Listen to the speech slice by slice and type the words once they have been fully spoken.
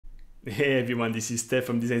Hey everyone, this is Steph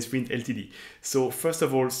from Design Sprint Ltd. So first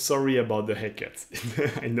of all, sorry about the haircut.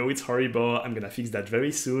 I know it's horrible, I'm gonna fix that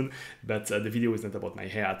very soon, but the video is not about my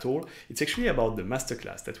hair at all. It's actually about the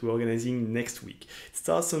masterclass that we're organizing next week. It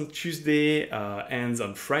starts on Tuesday, ends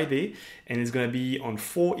on Friday, and it's gonna be on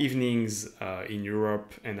 4 evenings in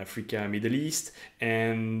Europe and Africa, Middle East,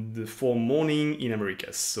 and 4 mornings in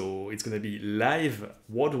America. So it's gonna be live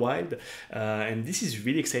worldwide, and this is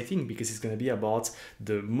really exciting because it's gonna be about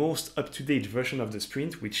the most up-to-date version of the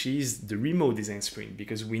sprint, which is the remote design sprint,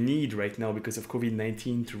 because we need right now, because of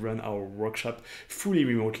COVID-19, to run our workshop fully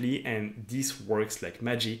remotely, and this works like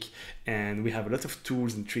magic, and we have a lot of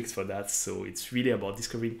tools and tricks for that. So it's really about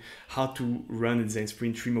discovering how to run a design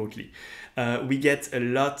sprint remotely. We get a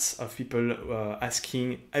lot of people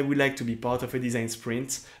asking, I would like to be part of a design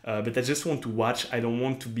sprint, but I just want to watch, I don't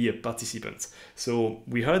want to be a participant. So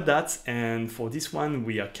we heard that, and for this one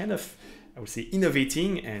we are kind of, I would say,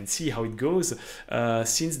 innovating and see how it goes,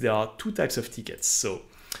 since there are two types of tickets. So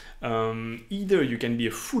either you can be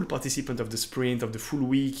a full participant of the sprint of the full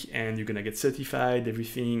week, and you're gonna get certified,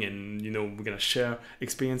 everything, and we're gonna share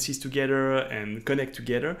experiences together and connect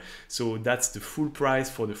together. So that's the full price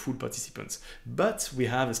for the full participants. But we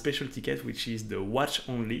have a special ticket, which is the watch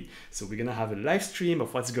only. So we're gonna have a live stream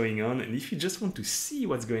of what's going on, and if you just want to see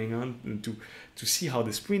what's going on and to see how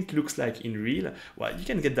the sprint looks like in real, well, you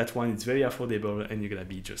can get that one. It's very affordable, and you're gonna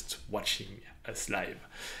be just watching us live.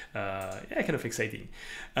 Yeah, kind of exciting.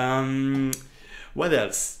 What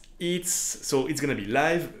else? It's gonna be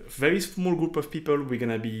live, very small group of people. We're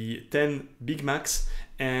gonna be 10 big max,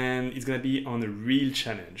 and it's gonna be on a real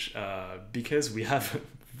challenge, because we have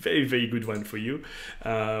very good one for you.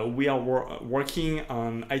 We are working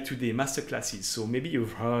on I2D masterclasses. So maybe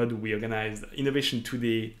you've heard we organized Innovation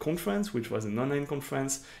Today conference, which was an online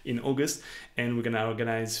conference in August, and we're gonna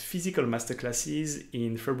organize physical masterclasses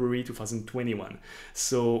in February 2021.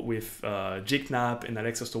 So with Jake Knapp and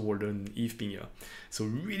Alex Osterwalder and Yves Pigneur. So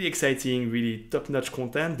really exciting, really top-notch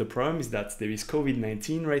content. The problem is that there is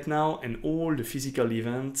COVID-19 right now, and all the physical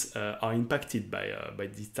events are impacted by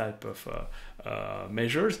this type of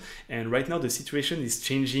measures. And right now the situation is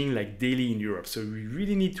changing like daily in Europe. So we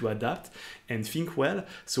really need to adapt and think well.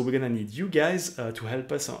 So we're gonna need you guys to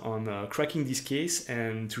help us on cracking this case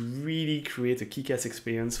and to really create a kick-ass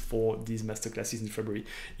experience for these masterclasses in February.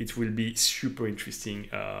 It will be super interesting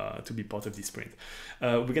to be part of this sprint.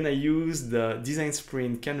 We're gonna use the design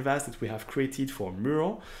sprint canvas that we have created for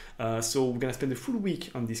Mural. So we're gonna spend a full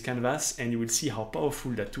week on this canvas, and you will see how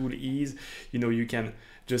powerful that tool is. You can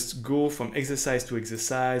just go from exercise to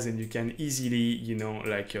exercise, and you can easily,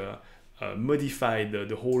 modify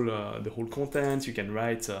the whole content. You can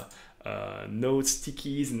write notes,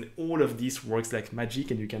 stickies, and all of this works like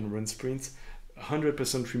magic, and you can run sprints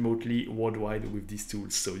 100% remotely worldwide with these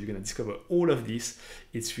tools. So you're gonna discover all of this.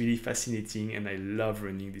 It's really fascinating, and I love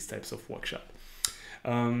running these types of workshops.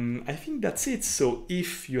 I think that's it. So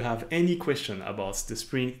if you have any question about the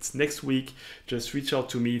sprint next week, just reach out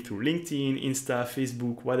to me through LinkedIn, Insta,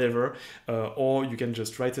 Facebook, whatever, or you can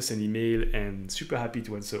just write us an email, and super happy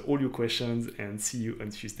to answer all your questions, and see you on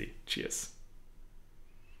Tuesday. Cheers.